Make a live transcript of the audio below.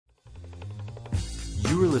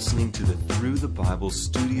You are listening to the Through the Bible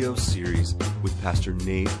studio series with Pastor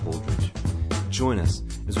Nate Holdridge. Join us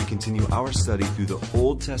as we continue our study through the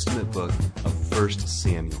Old Testament book of 1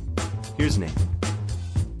 Samuel. Here's Nate.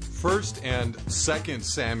 1st and 2nd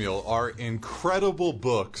Samuel are incredible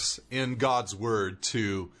books in God's Word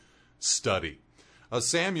to study.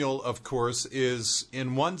 Samuel, of course, is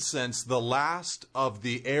in one sense the last of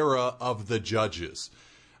the era of the judges.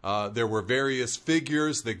 There were various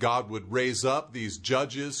figures that God would raise up, these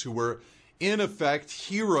judges who were in effect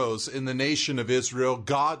heroes in the nation of Israel,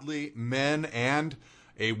 godly men and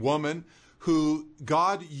a woman who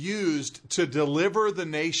God used to deliver the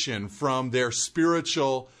nation from their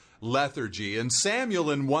spiritual lethargy. And Samuel,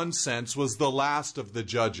 in one sense, was the last of the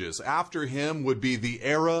judges. After him would be the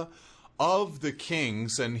era of the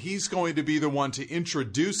kings, and he's going to be the one to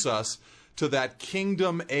introduce us to that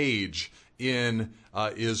kingdom age in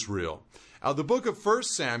Israel. The book of 1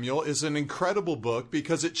 Samuel is an incredible book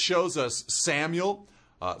because it shows us Samuel,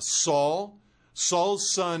 Saul, Saul's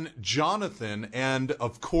son Jonathan, and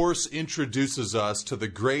of course introduces us to the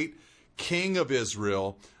great king of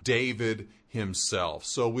Israel, David himself.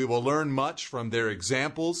 So we will learn much from their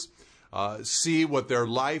examples, see what their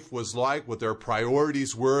life was like, what their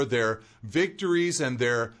priorities were, their victories and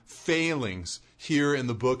their failings here in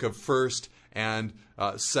the book of 1st and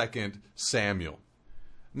 2nd Samuel.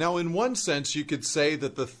 Now, in one sense, you could say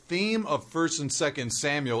that the theme of 1st and 2nd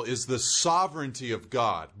Samuel is the sovereignty of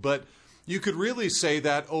God. But you could really say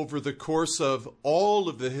that over the course of all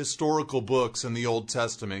of the historical books in the Old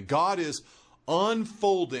Testament, God is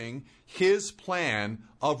unfolding His plan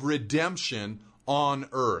of redemption on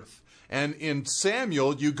earth. And in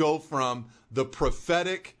Samuel, you go from the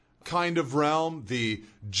prophetic kind of realm, the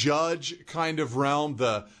judge kind of realm,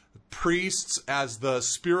 the priests as the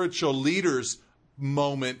spiritual leaders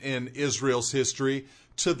moment in Israel's history,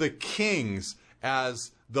 to the kings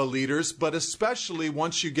as the leaders. But especially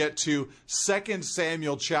once you get to 2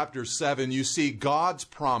 Samuel chapter 7, you see God's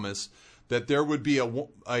promise that there would be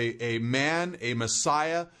a man, a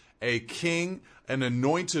Messiah, a king, an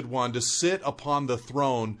anointed one to sit upon the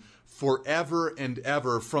throne forever and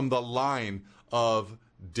ever from the line of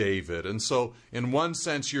David. And so in one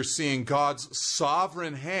sense, you're seeing God's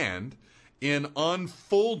sovereign hand in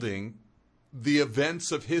unfolding the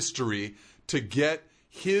events of history to get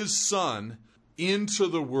His Son into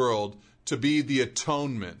the world to be the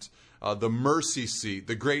atonement, the mercy seat,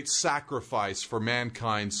 the great sacrifice for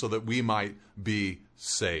mankind so that we might be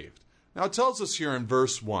saved. Now it tells us here in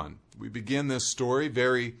verse 1, we begin this story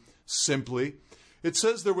very simply. It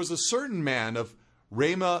says, there was a certain man of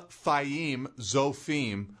Ramathaim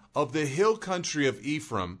Zophim of the hill country of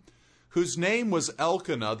Ephraim, whose name was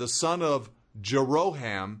Elkanah, the son of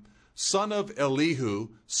Jeroham, son of Elihu,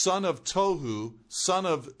 son of Tohu, son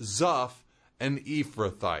of Zuph, an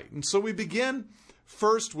Ephrathite. And so we begin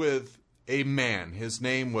first with a man. His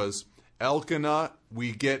name was Elkanah.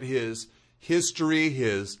 We get his history,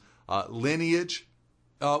 his lineage,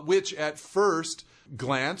 which at first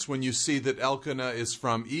glance, when you see that Elkanah is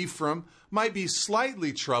from Ephraim, might be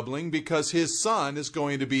slightly troubling because his son is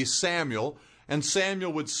going to be Samuel, and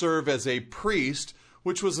Samuel would serve as a priest,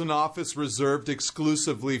 which was an office reserved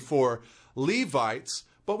exclusively for Levites.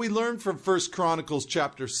 But we learn from 1 Chronicles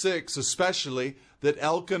chapter 6 especially that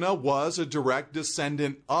Elkanah was a direct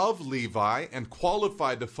descendant of Levi and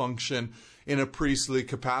qualified to function in a priestly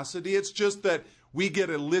capacity. It's just that we get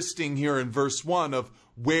a listing here in verse 1 of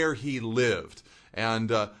where he lived and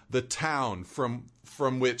the town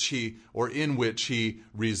from which he, or in which he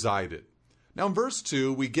resided. Now in verse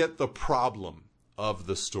 2, we get the problem of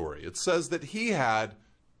the story. It says that he had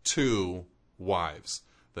 2 wives.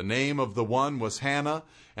 The name of the one was Hannah,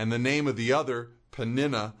 and the name of the other,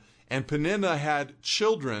 Peninnah. And Peninnah had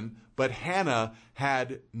children, but Hannah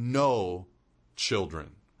had no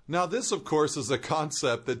children. Now this, of course, is a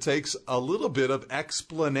concept that takes a little bit of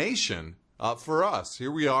explanation for us.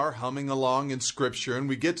 Here we are humming along in Scripture, and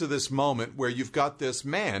we get to this moment where you've got this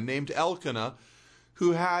man named Elkanah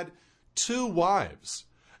who had 2 wives.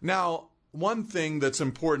 Now, one thing that's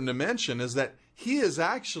important to mention is that he is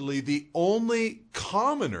actually the only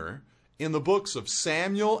commoner in the books of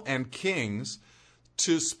Samuel and Kings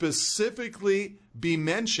to specifically be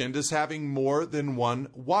mentioned as having more than one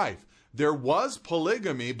wife. There was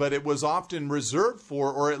polygamy, but it was often reserved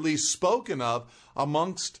for, or at least spoken of,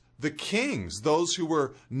 amongst the kings, those who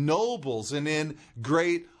were nobles and in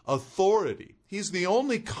great authority. He's the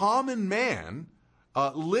only common man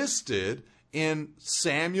listed in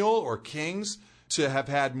Samuel or Kings to have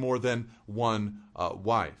had more than one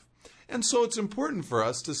wife. And so it's important for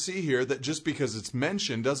us to see here that just because it's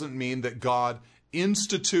mentioned doesn't mean that God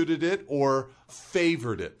instituted it or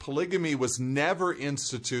favored it. Polygamy was never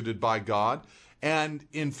instituted by God, and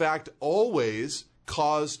in fact always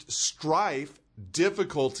caused strife,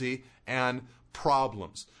 difficulty, and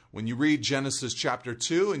problems. When you read Genesis chapter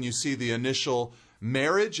 2 and you see the initial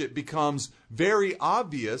marriage, it becomes very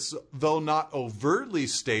obvious, though not overtly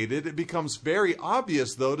stated, it becomes very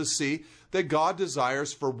obvious, though, to see that God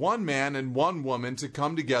desires for one man and one woman to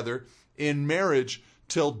come together in marriage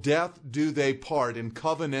till death do they part, in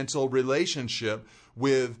covenantal relationship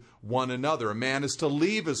with one another. A man is to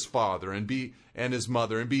leave his father and his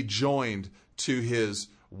mother and be joined to his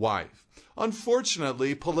wife.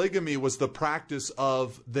 Unfortunately, polygamy was the practice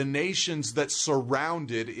of the nations that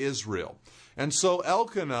surrounded Israel. And so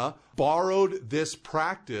Elkanah borrowed this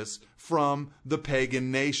practice from the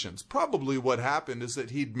pagan nations. Probably what happened is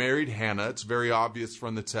that he'd married Hannah. It's very obvious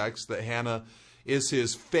from the text that Hannah is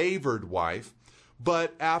his favored wife,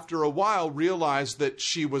 but after a while realized that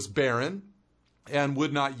she was barren and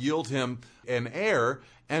would not yield him an heir,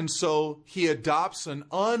 and so he adopts an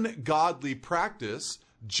ungodly practice,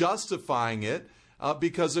 justifying it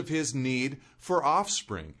because of his need for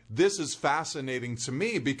offspring. This is fascinating to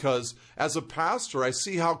me because as a pastor, I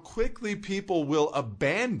see how quickly people will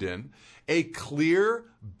abandon a clear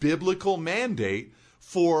biblical mandate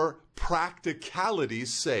for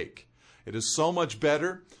practicality's sake. It is so much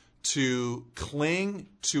better to cling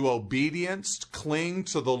to obedience, cling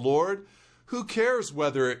to the Lord. Who cares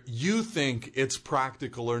whether you think it's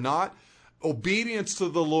practical or not? Obedience to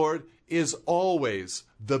the Lord is always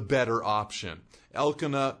the better option.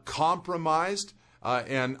 Elkanah compromised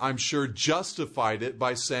and I'm sure justified it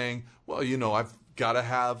by saying, well, I've got to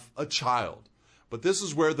have a child. But this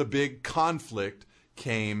is where the big conflict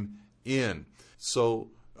came in.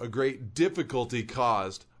 So a great difficulty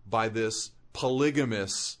caused by this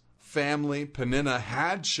polygamous family. Peninnah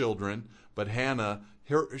had children, but Hannah,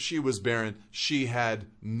 she was barren. She had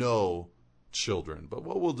no children. But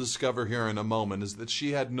what we'll discover here in a moment is that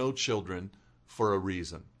she had no children for a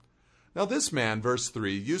reason. Now this man, verse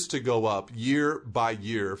 3, used to go up year by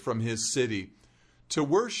year from his city to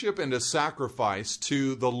worship and to sacrifice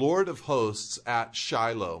to the Lord of hosts at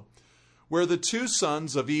Shiloh, where the two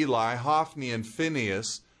sons of Eli, Hophni and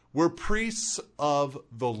Phinehas, were priests of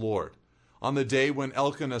the Lord. On the day when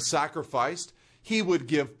Elkanah sacrificed, he would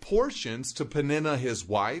give portions to Peninnah his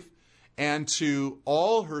wife and to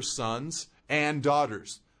all her sons and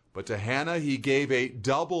daughters. But to Hannah he gave a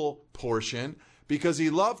double portion because he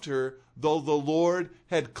loved her, though the Lord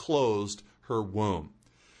had closed her womb.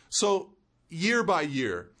 So year by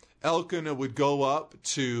year, Elkanah would go up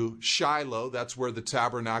to Shiloh. That's where the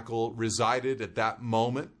tabernacle resided at that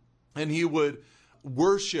moment. And he would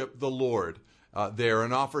worship the Lord there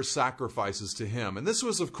and offer sacrifices to him. And this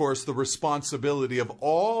was, of course, the responsibility of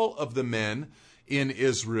all of the men in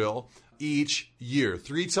Israel each year.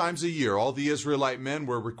 3 times a year, all the Israelite men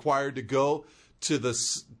were required to go to the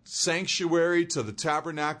sanctuary, to the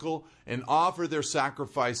tabernacle, and offer their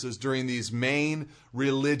sacrifices during these main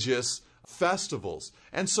religious festivals.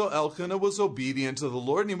 And so Elkanah was obedient to the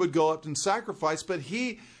Lord, and he would go up and sacrifice, but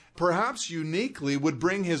he, perhaps uniquely, would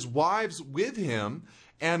bring his wives with him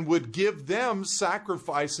and would give them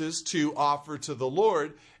sacrifices to offer to the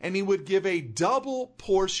Lord, and he would give a double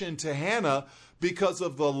portion to Hannah because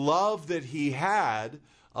of the love that he had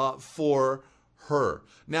for her.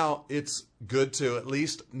 Now, it's good to at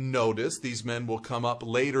least notice, these men will come up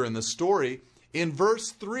later in the story, in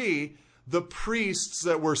verse 3, the priests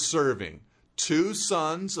that were serving, 2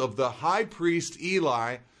 sons of the high priest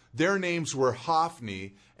Eli, their names were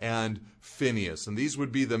Hophni and Phinehas. And these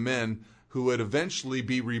would be the men who would eventually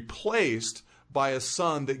be replaced by a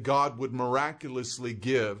son that God would miraculously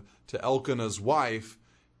give to Elkanah's wife,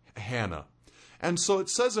 Hannah. And so it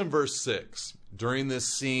says in verse 6, during this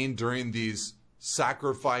scene, during these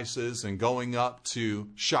sacrifices and going up to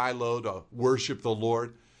Shiloh to worship the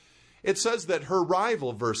Lord, it says that her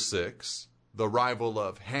rival, verse 6, the rival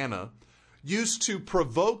of Hannah, used to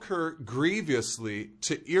provoke her grievously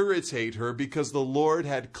to irritate her because the Lord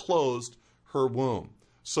had closed her womb.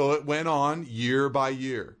 So it went on year by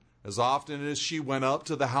year. As often as she went up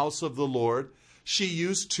to the house of the Lord, she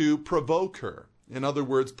used to provoke her. In other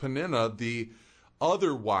words, Peninnah, the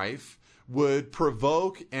other wife, would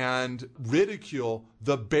provoke and ridicule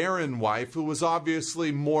the barren wife who was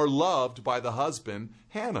obviously more loved by the husband,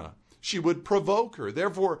 Hannah. She would provoke her.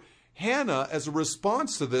 Therefore, Hannah, as a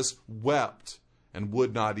response to this, wept and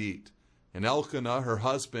would not eat. And Elkanah, her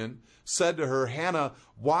husband, said to her, Hannah,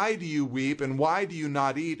 why do you weep and why do you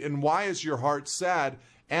not eat? And why is your heart sad?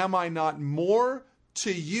 Am I not more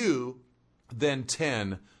to you than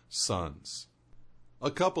 10 sons?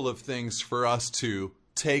 a couple of things for us to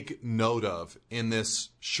take note of in this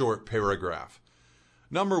short paragraph.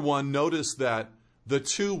 Number one, notice that the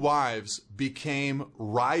two wives became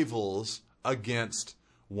rivals against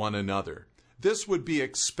one another. This would be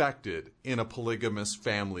expected in a polygamous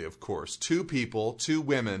family, of course. Two people, two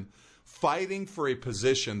women, fighting for a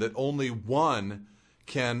position that only one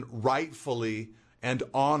can rightfully and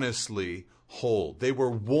honestly hold. They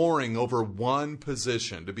were warring over one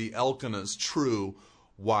position to be Elkanah's true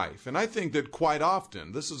wife. And I think that quite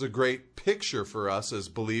often, this is a great picture for us as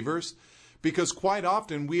believers, because quite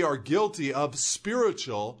often we are guilty of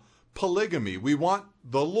spiritual polygamy. We want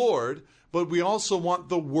the Lord, but we also want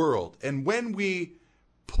the world. And when we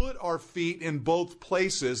put our feet in both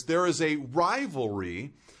places, there is a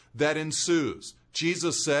rivalry that ensues.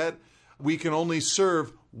 Jesus said we can only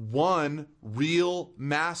serve one real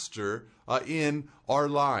master in our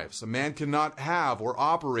lives. A man cannot have or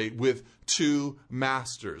operate with two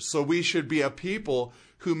masters. So we should be a people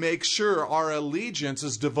who make sure our allegiance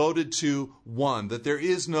is devoted to one, that there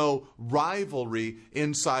is no rivalry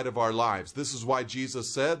inside of our lives. This is why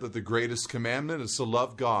Jesus said that the greatest commandment is to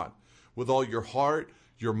love God with all your heart,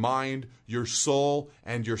 your mind, your soul,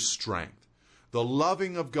 and your strength. The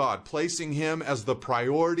loving of God, placing Him as the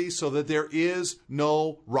priority so that there is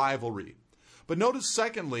no rivalry. But notice,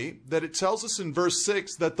 secondly, that it tells us in verse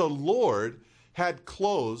 6 that the Lord had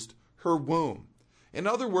closed her womb. In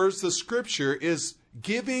other words, the scripture is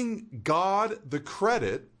giving God the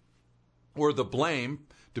credit or the blame,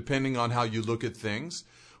 depending on how you look at things,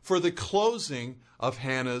 for the closing of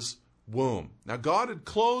Hannah's womb. Now, God had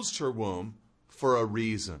closed her womb for a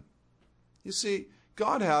reason. You see,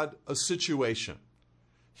 God had a situation.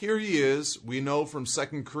 Here He is, we know from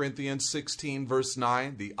 2 Corinthians 16, verse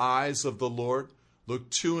 9, the eyes of the Lord look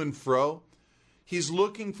to and fro. He's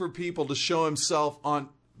looking for people to show Himself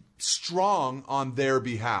strong on their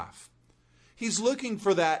behalf. He's looking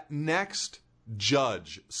for that next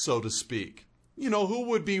judge, so to speak. You know, who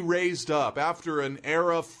would be raised up after an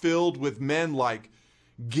era filled with men like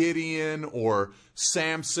Gideon or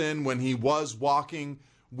Samson when he was walking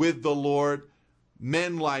with the Lord,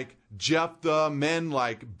 men like Jephthah, men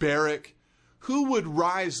like Barak. Who would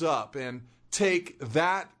rise up and take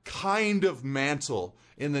that kind of mantle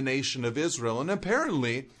in the nation of Israel? And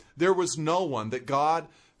apparently there was no one that God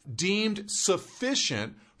deemed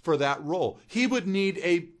sufficient for that role. He would need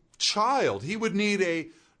a child. He would need a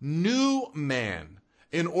new man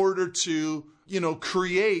in order to,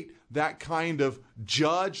 create that kind of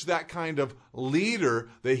judge, that kind of leader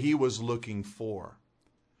that he was looking for.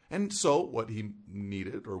 And so what he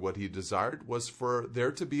needed, or what he desired, was for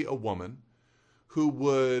there to be a woman who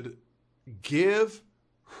would give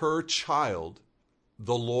her child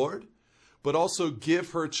the Lord, but also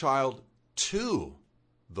give her child to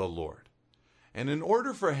the Lord. And in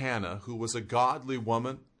order for Hannah, who was a godly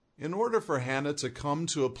woman, in order for Hannah to come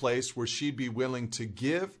to a place where she'd be willing to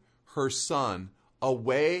give her son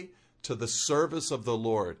away to the service of the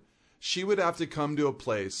Lord, she would have to come to a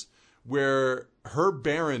place where her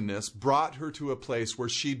barrenness brought her to a place where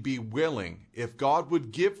she'd be willing, if God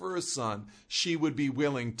would give her a son, she would be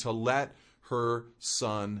willing to let her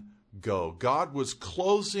son go. God was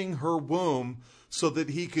closing her womb so that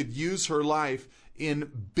He could use her life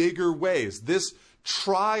in bigger ways. This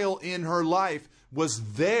trial in her life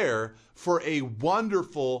was there for a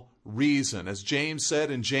wonderful reason. As James said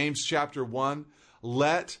in James chapter 1,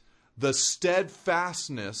 let the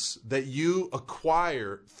steadfastness that you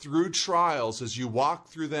acquire through trials as you walk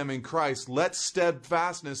through them in Christ, let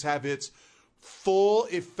steadfastness have its full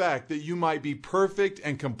effect, that you might be perfect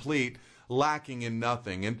and complete, lacking in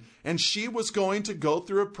nothing. And she was going to go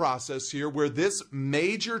through a process here where this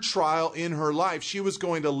major trial in her life, she was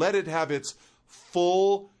going to let it have its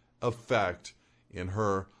full effect in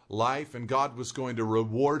her life, and God was going to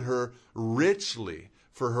reward her richly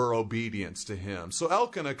for her obedience to Him. So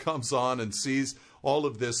Elkanah comes on and sees all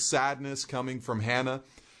of this sadness coming from Hannah.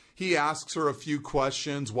 He asks her a few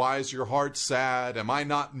questions. Why is your heart sad? Am I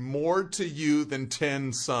not more to you than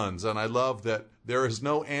 10 sons? And I love that there is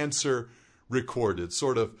no answer recorded.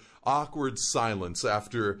 Sort of awkward silence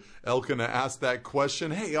after Elkanah asked that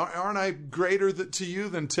question. Hey, aren't I greater to you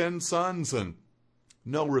than 10 sons? And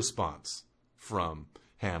no response from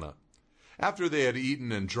Hannah. After they had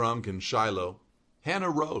eaten and drunk in Shiloh,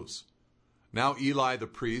 Hannah rose. Now Eli the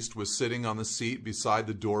priest was sitting on the seat beside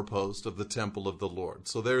the doorpost of the temple of the Lord.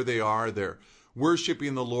 So there they are. They're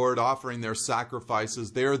worshiping the Lord, offering their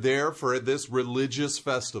sacrifices. They're there for this religious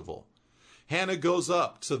festival. Hannah goes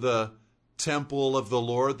up to the temple of the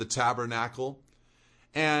Lord, the tabernacle,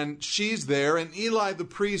 and she's there, and Eli the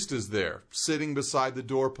priest is there, sitting beside the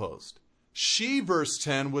doorpost. She, verse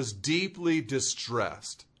 10, was deeply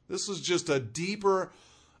distressed. This was just a deeper,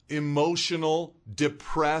 emotional,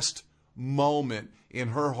 depressed moment in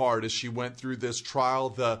her heart as she went through this trial.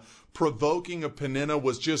 The provoking of Peninnah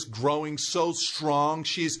was just growing so strong.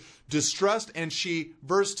 She's distressed, and she,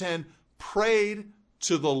 verse 10, prayed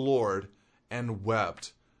to the Lord and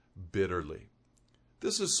wept bitterly.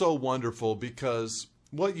 This is so wonderful because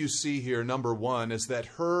what you see here, number one, is that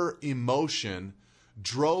her emotion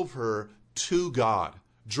drove her to God,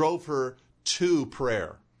 drove her to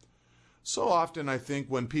prayer. So often I think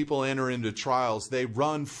when people enter into trials, they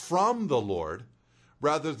run from the Lord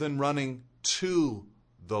rather than running to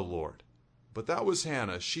the Lord. But that was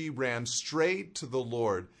Hannah. She ran straight to the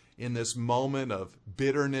Lord in this moment of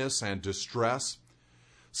bitterness and distress.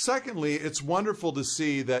 Secondly, it's wonderful to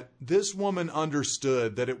see that this woman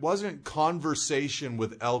understood that it wasn't conversation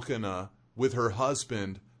with Elkanah, with her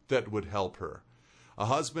husband, that would help her. A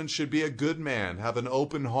husband should be a good man, have an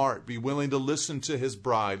open heart, be willing to listen to his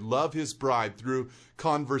bride, love his bride through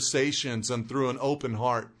conversations and through an open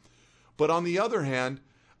heart. But on the other hand,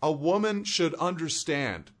 a woman should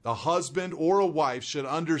understand, a husband or a wife should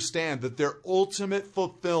understand that their ultimate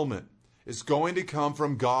fulfillment is going to come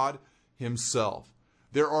from God Himself.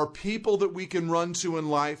 There are people that we can run to in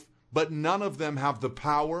life, but none of them have the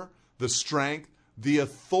power, the strength, the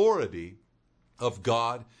authority of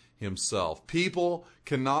God Himself. People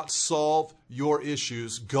cannot solve your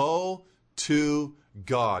issues. Go to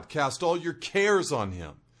God. Cast all your cares on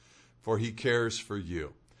Him, for He cares for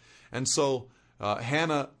you. And so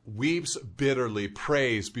Hannah weeps bitterly,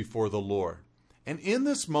 prays before the Lord. And in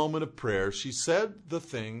this moment of prayer, she said the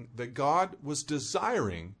thing that God was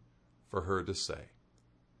desiring for her to say.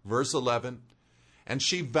 Verse 11, and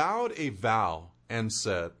she vowed a vow and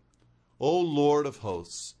said, O Lord of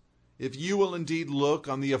hosts, if you will indeed look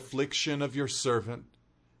on the affliction of your servant,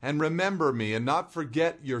 and remember me, and not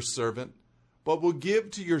forget your servant, but will give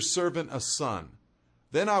to your servant a son,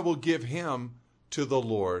 then I will give him to the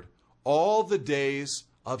Lord all the days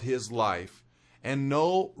of his life, and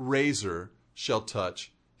no razor shall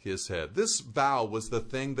touch his head. This vow was the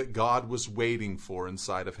thing that God was waiting for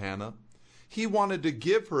inside of Hannah. He wanted to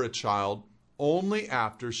give her a child only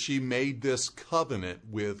after she made this covenant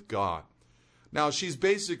with God. Now, she's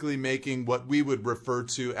basically making what we would refer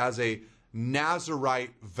to as a Nazirite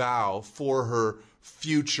vow for her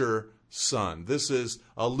future son. This is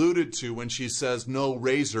alluded to when she says, no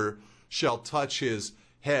razor shall touch his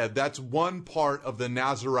head. That's one part of the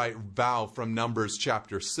Nazirite vow from Numbers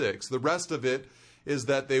chapter 6. The rest of it is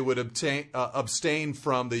that they would abstain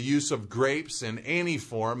from the use of grapes in any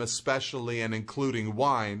form, especially and including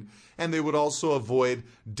wine, and they would also avoid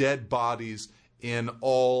dead bodies in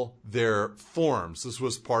all their forms. This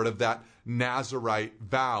was part of that Nazirite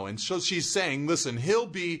vow. And so she's saying, listen, he'll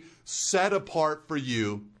be set apart for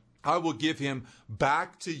you. I will give him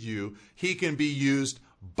back to you. He can be used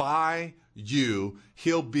by you.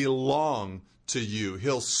 He'll belong to you.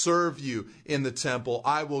 He'll serve you in the temple.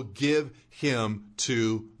 I will give him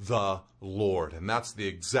to the Lord. And that's the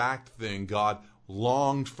exact thing God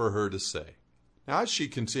longed for her to say. Now, as she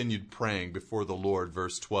continued praying before the Lord,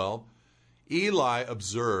 verse 12, Eli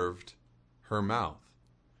observed her mouth.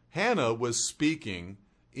 Hannah was speaking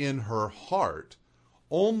in her heart.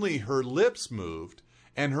 Only her lips moved,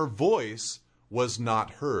 and her voice was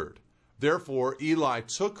not heard. Therefore, Eli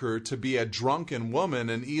took her to be a drunken woman,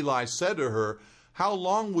 and Eli said to her, how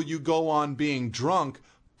long will you go on being drunk?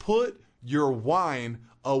 Put your wine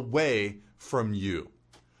away from you.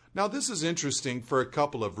 Now, this is interesting for a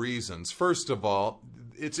couple of reasons. First of all,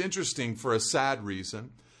 it's interesting for a sad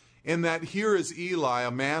reason, in that here is Eli,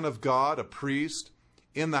 a man of God, a priest,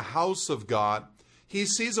 in the house of God. He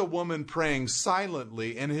sees a woman praying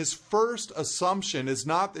silently, and his first assumption is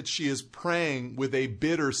not that she is praying with a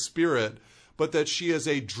bitter spirit, but that she is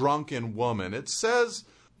a drunken woman. It says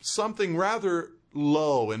something rather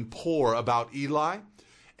low and poor about Eli,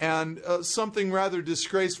 and something rather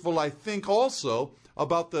disgraceful, I think, also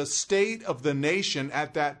about the state of the nation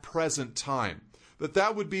at that present time.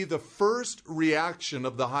 That would be the first reaction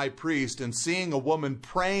of the high priest in seeing a woman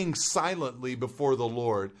praying silently before the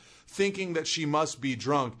Lord, thinking that she must be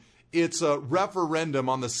drunk. It's a referendum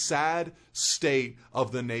on the sad state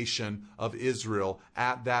of the nation of Israel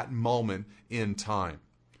at that moment in time.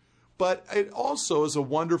 But it also is a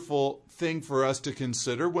wonderful thing for us to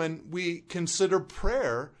consider when we consider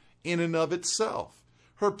prayer in and of itself.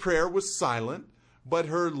 Her prayer was silent, but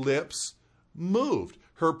her lips moved.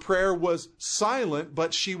 Her prayer was silent,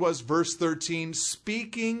 but she was, verse 13,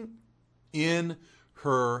 speaking in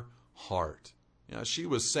her heart. She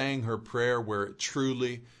was saying her prayer where it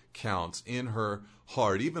truly counts in her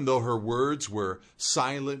heart. Even though her words were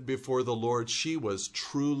silent before the Lord, she was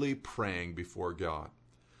truly praying before God.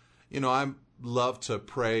 I love to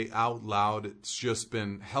pray out loud. It's just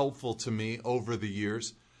been helpful to me over the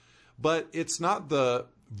years. But it's not the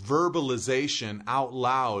verbalization out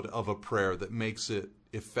loud of a prayer that makes it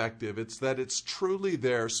effective. It's that it's truly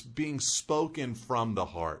there, being spoken from the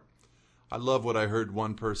heart. I love what I heard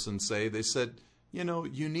one person say. They said,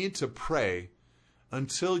 you need to pray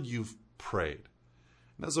until you've prayed.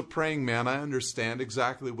 And as a praying man, I understand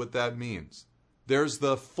exactly what that means. There's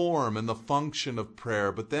the form and the function of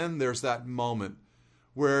prayer, but then there's that moment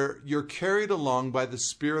where you're carried along by the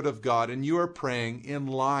Spirit of God and you are praying in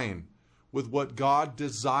line with what God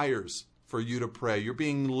desires for you to pray. You're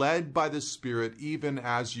being led by the Spirit even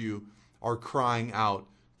as you are crying out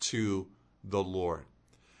to the Lord.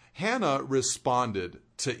 Hannah responded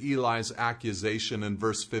to Eli's accusation in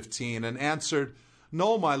verse 15 and answered,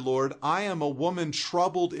 "No, my Lord, I am a woman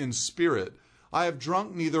troubled in spirit. I have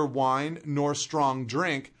drunk neither wine nor strong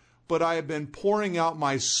drink, but I have been pouring out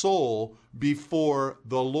my soul before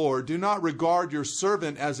the Lord. Do not regard your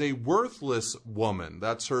servant as a worthless woman."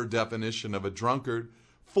 That's her definition of a drunkard.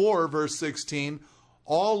 For, verse 16,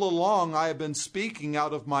 "All along I have been speaking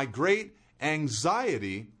out of my great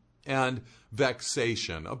anxiety and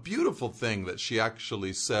vexation." A beautiful thing that she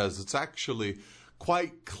actually says. It's actually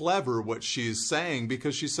quite clever what she's saying,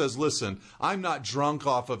 because she says, listen, I'm not drunk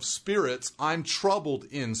off of spirits. I'm troubled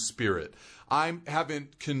in spirit. I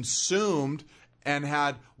haven't consumed and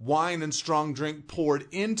had wine and strong drink poured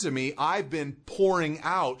into me. I've been pouring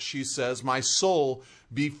out, she says, my soul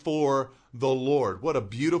before the Lord. What a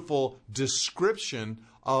beautiful description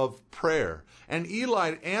of prayer. And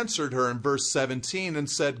Eli answered her in verse 17 and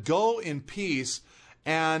said, "Go in peace,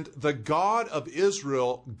 and the God of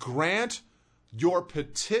Israel grant your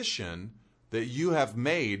petition that you have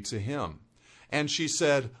made to him." And she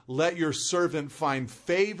said, "Let your servant find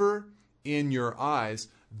favor in your eyes."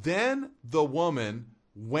 Then the woman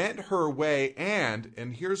went her way, and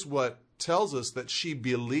here's what tells us that she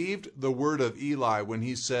believed the word of Eli when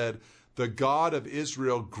he said, "The God of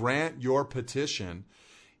Israel grant your petition."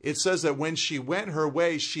 It says that when she went her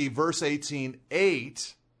way, she, verse 18,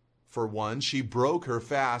 ate, for one, she broke her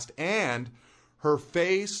fast, and her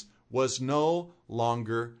face was no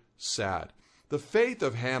longer sad. The faith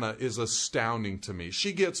of Hannah is astounding to me.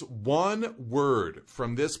 She gets one word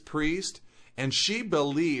from this priest, and she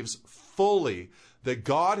believes fully that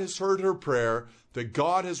God has heard her prayer, that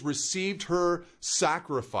God has received her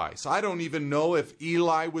sacrifice. I don't even know if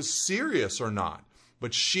Eli was serious or not,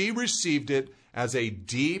 but she received it as a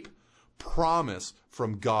deep promise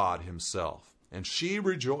from God himself, and she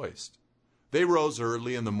rejoiced. They rose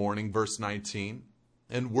early in the morning, verse 19,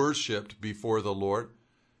 and worshipped before the Lord.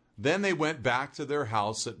 Then they went back to their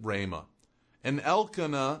house at Ramah. And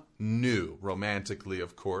Elkanah knew, romantically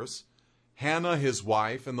of course, Hannah his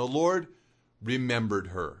wife, and the Lord remembered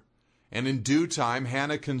her. And in due time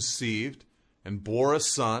Hannah conceived and bore a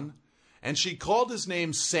son, and she called his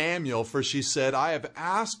name Samuel, for she said, "I have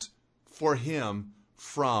asked for him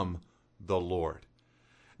from the Lord."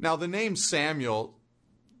 Now the name Samuel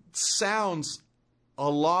sounds a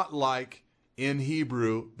lot like, in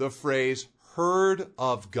Hebrew, the phrase "heard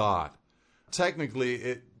of God."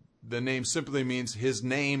 Technically, the name simply means his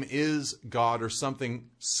name is God, or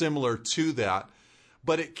something similar to that.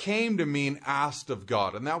 But it came to mean asked of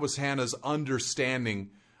God, and that was Hannah's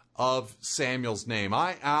understanding of Samuel's name.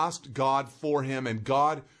 I asked God for him, and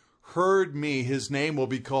God heard me. His name will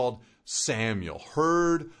be called Samuel.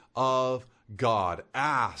 Heard of God.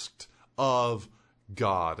 Asked of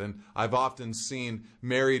God. And I've often seen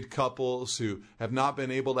married couples who have not been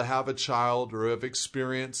able to have a child, or have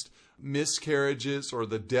experienced miscarriages or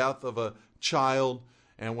the death of a child.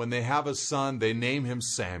 And when they have a son, they name him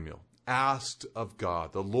Samuel. Asked of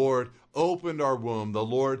God. The Lord opened our womb. The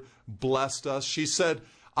Lord blessed us. She said,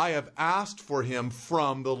 "I have asked for him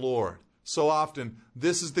from the Lord." So often,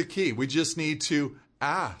 this is the key. We just need to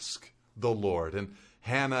ask the Lord. And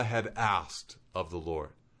Hannah had asked of the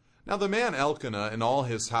Lord. Now the man Elkanah and all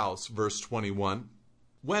his house, verse 21,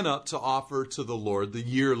 went up to offer to the Lord the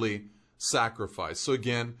yearly sacrifice. So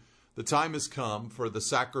again, the time has come for the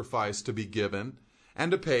sacrifice to be given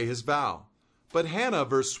and to pay his vow. But Hannah,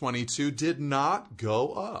 verse 22, did not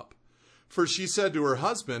go up. For she said to her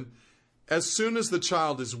husband, "As soon as the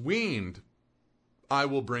child is weaned, I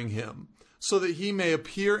will bring him, so that he may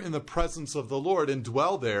appear in the presence of the Lord and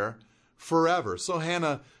dwell there forever." So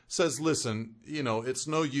Hannah says, listen, it's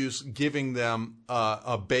no use giving them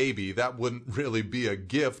a baby. That wouldn't really be a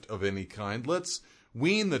gift of any kind. Let's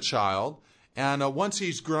wean the child. And once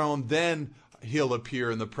he's grown, then he'll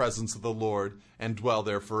appear in the presence of the Lord and dwell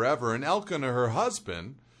there forever. And Elkanah, her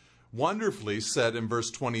husband, wonderfully said in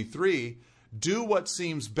verse 23, do what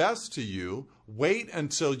seems best to you. Wait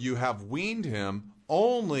until you have weaned him.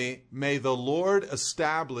 Only may the Lord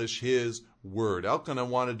establish his word. Elkanah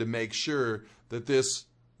wanted to make sure that this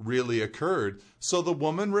really occurred. So the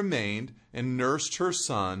woman remained and nursed her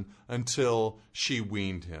son until she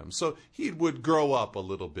weaned him. So he would grow up a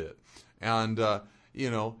little bit. And,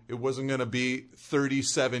 it wasn't going to be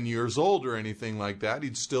 37 years old or anything like that.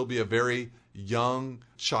 He'd still be a very young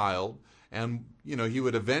child. And, he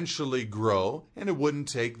would eventually grow, and it wouldn't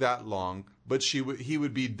take that long. But he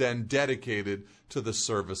would be then dedicated to the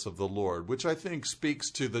service of the Lord, which I think speaks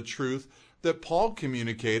to the truth that Paul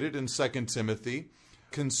communicated in 2 Timothy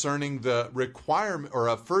concerning the requirement, or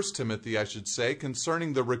 1 Timothy, I should say,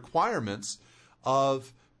 concerning the requirements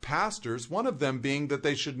of pastors, one of them being that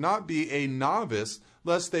they should not be a novice,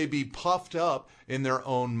 lest they be puffed up in their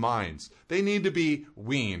own minds. They need to be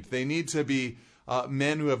weaned. They need to be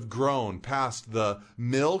men who have grown past the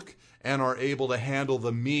milk and are able to handle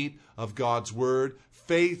the meat of God's word,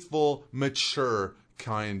 faithful, mature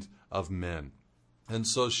kind of men. And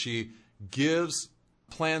so she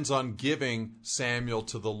plans on giving Samuel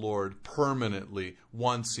to the Lord permanently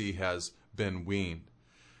once he has been weaned.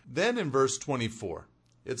 Then in verse 24,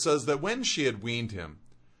 it says that when she had weaned him,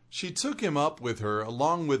 she took him up with her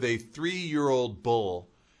along with a 3-year-old bull,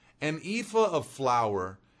 an ephah of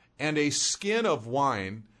flour, and a skin of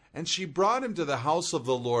wine, and she brought him to the house of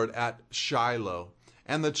the Lord at Shiloh.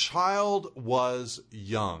 And the child was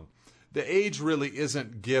young. The age really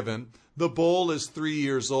isn't given. The bull is 3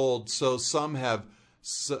 years old, so some have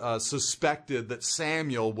suspected that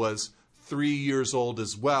Samuel was 3 years old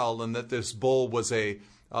as well, and that this bull was a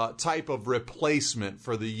type of replacement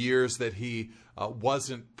for the years that he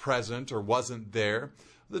wasn't present or wasn't there.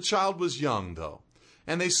 The child was young, though.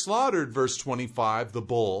 And they slaughtered, verse 25, the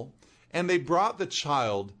bull, and they brought the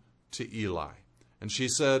child to Eli. And she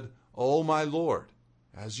said, "O my Lord,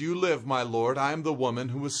 as you live, my Lord, I am the woman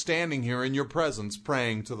who was standing here in your presence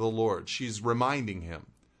praying to the Lord." She's reminding him.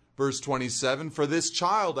 Verse 27, "For this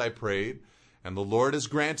child I prayed, and the Lord has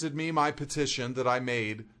granted me my petition that I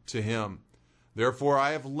made to him. Therefore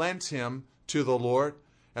I have lent him to the Lord.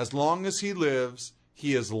 As long as he lives,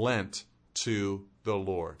 he is lent to the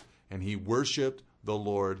Lord." And he worshiped the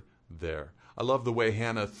Lord there. I love the way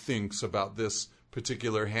Hannah thinks about this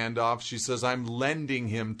particular handoff. She says, I'm lending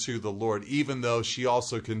him to the Lord, even though she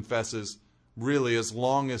also confesses, really, as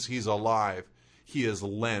long as he's alive, he is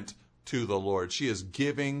lent to the Lord. She is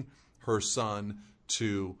giving her son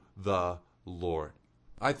to the Lord.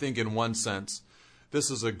 I think in one sense,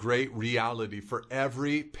 this is a great reality for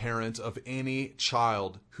every parent of any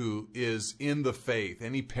child who is in the faith.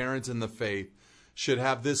 Any parent in the faith should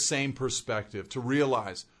have this same perspective, to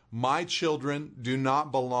realize my children do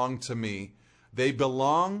not belong to me. They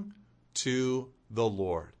belong to the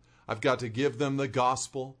Lord. I've got to give them the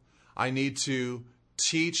gospel. I need to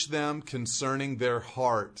teach them concerning their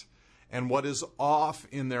heart and what is off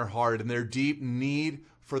in their heart and their deep need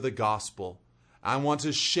for the gospel. I want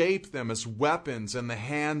to shape them as weapons in the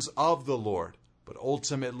hands of the Lord. But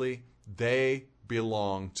ultimately, they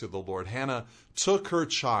belong to the Lord. Hannah took her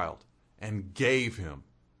child and gave him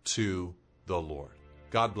to the Lord.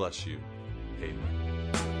 God bless you.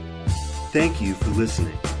 Amen. Thank you for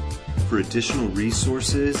listening. For additional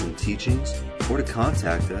resources and teachings, or to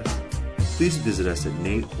contact us, please visit us at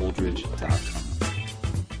nateholdridge.com.